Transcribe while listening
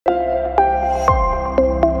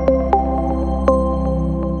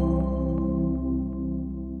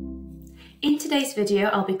this video,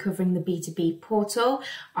 I'll be covering the B2B portal.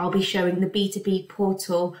 I'll be showing the B2B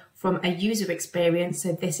portal from a user experience.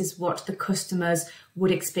 So this is what the customers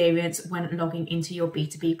would experience when logging into your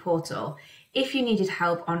B2B portal. If you needed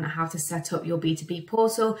help on how to set up your B2B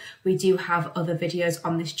portal, we do have other videos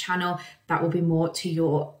on this channel that will be more to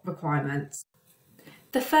your requirements.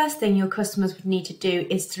 The first thing your customers would need to do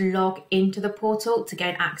is to log into the portal to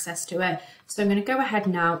gain access to it. So I'm going to go ahead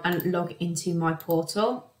now and log into my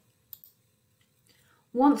portal.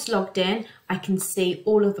 Once logged in, I can see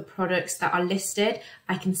all of the products that are listed,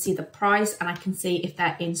 I can see the price, and I can see if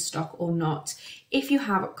they're in stock or not. If you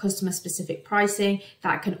have customer specific pricing,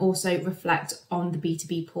 that can also reflect on the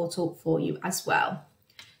B2B portal for you as well.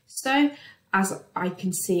 So as I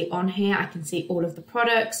can see on here, I can see all of the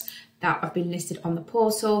products that have been listed on the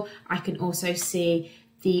portal. I can also see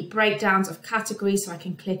the breakdowns of categories, so I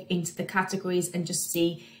can click into the categories and just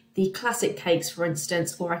see the classic cakes, for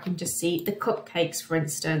instance, or I can just see the cupcakes, for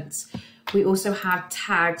instance. We also have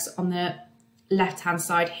tags on the left-hand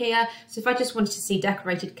side here. So if I just wanted to see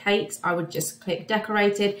decorated cakes, I would just click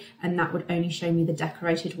decorated, and that would only show me the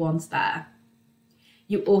decorated ones there.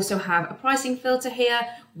 You also have a pricing filter here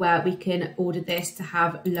where we can order this to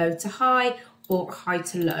have low to high or high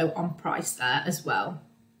to low on price there as well.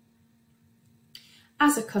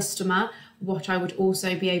 As a customer, what I would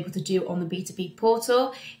also be able to do on the B2B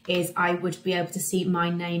portal is I would be able to see my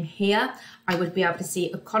name here. I would be able to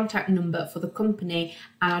see a contact number for the company,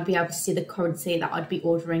 and I'd be able to see the currency that I'd be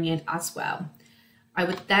ordering in as well. I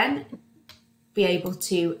would then be able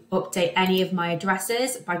to update any of my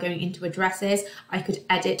addresses by going into addresses. I could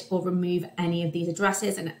edit or remove any of these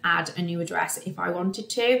addresses and add a new address if I wanted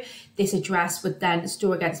to. This address would then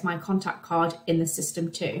store against my contact card in the system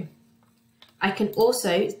too. I can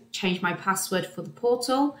also change my password for the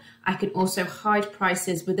portal. I can also hide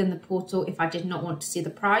prices within the portal if I did not want to see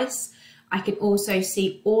the price. I can also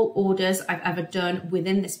see all orders I've ever done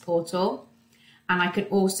within this portal. And I can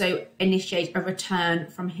also initiate a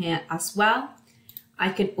return from here as well. I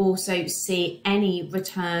can also see any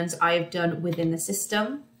returns I have done within the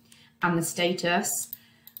system and the status.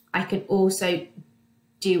 I can also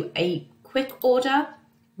do a quick order,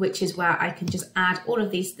 which is where I can just add all of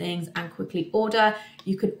these things and quickly order.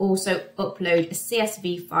 You can also upload a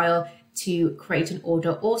CSV file to create an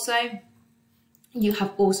order also. You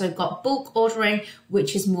have also got bulk ordering,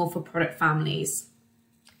 which is more for product families.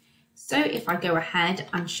 So if I go ahead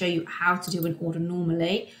and show you how to do an order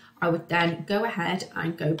normally, I would then go ahead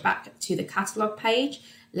and go back to the catalogue page.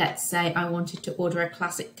 Let's say I wanted to order a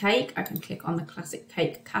classic cake. I can click on the classic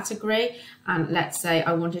cake category, and let's say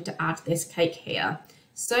I wanted to add this cake here.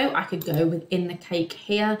 So I could go within the cake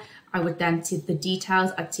here. I would then see the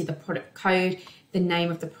details. I'd see the product code, the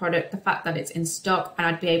name of the product, the fact that it's in stock, and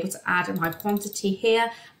I'd be able to add my quantity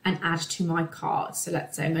here and add to my cart. So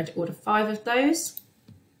let's say I'm going to order 5 of those.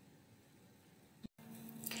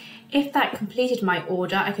 If that completed my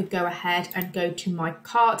order, I could go ahead and go to my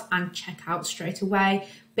cart and check out straight away.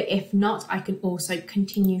 But if not, I can also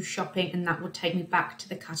continue shopping, and that will take me back to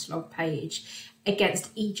the catalogue page. Against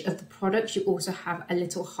each of the products, you also have a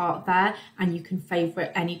little heart there, and you can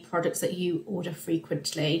favourite any products that you order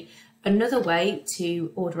frequently. Another way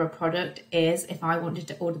to order a product is if I wanted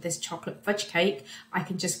to order this chocolate fudge cake, I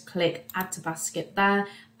can just click add to basket there,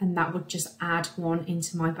 and that would just add one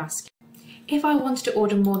into my basket. If I wanted to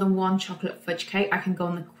order more than one chocolate fudge cake, I can go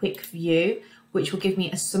on the quick view, which will give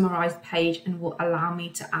me a summarised page and will allow me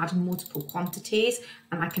to add multiple quantities,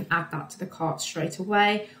 and I can add that to the cart straight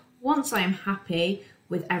away. Once I am happy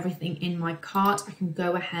with everything in my cart, I can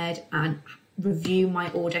go ahead and review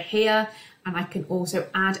my order here, and I can also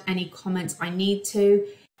add any comments I need to.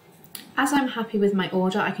 As I'm happy with my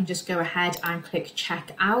order, I can just go ahead and click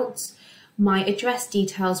check out. My address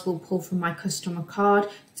details will pull from my customer card,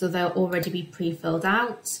 so they'll already be pre-filled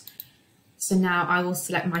out. So now I will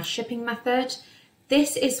select my shipping method.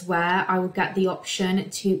 This is where I will get the option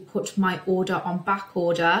to put my order on back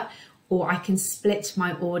order, or I can split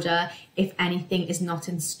my order if anything is not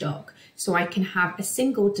in stock. So I can have a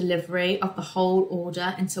single delivery of the whole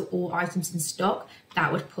order until all items in stock.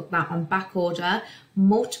 That would put that on back order.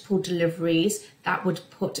 Multiple deliveries, that would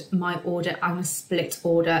put my order on a split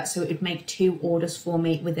order. So it would make 2 orders for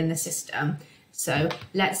me within the system. So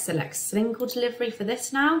let's select single delivery for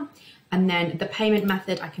this now. And then the payment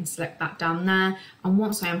method, I can select that down there. And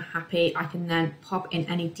once I am happy, I can then pop in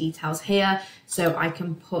any details here. So I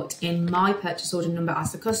can put in my purchase order number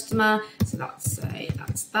as the customer. So let's say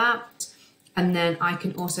that's that. And then I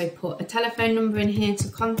can also put a telephone number in here to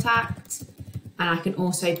contact. And I can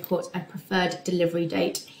also put a preferred delivery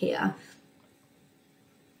date here.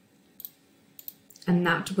 and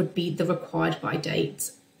that would be the required by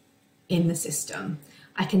date in the system.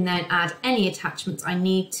 I can then add any attachments I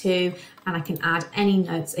need to, and I can add any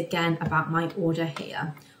notes again about my order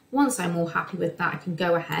here. Once I'm all happy with that, I can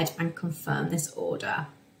go ahead and confirm this order.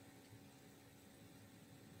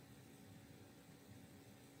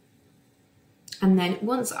 And then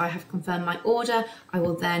once I have confirmed my order, I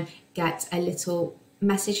will then get a little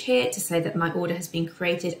message here to say that my order has been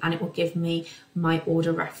created, and it will give me my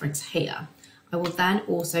order reference here. I will then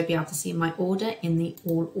also be able to see my order in the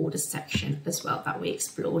all orders section as well that we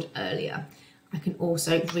explored earlier. I can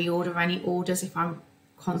also reorder any orders if I'm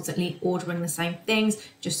constantly ordering the same things,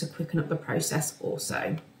 just to quicken up the process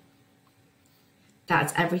also.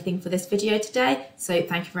 That's everything for this video today, so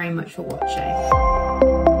thank you very much for watching.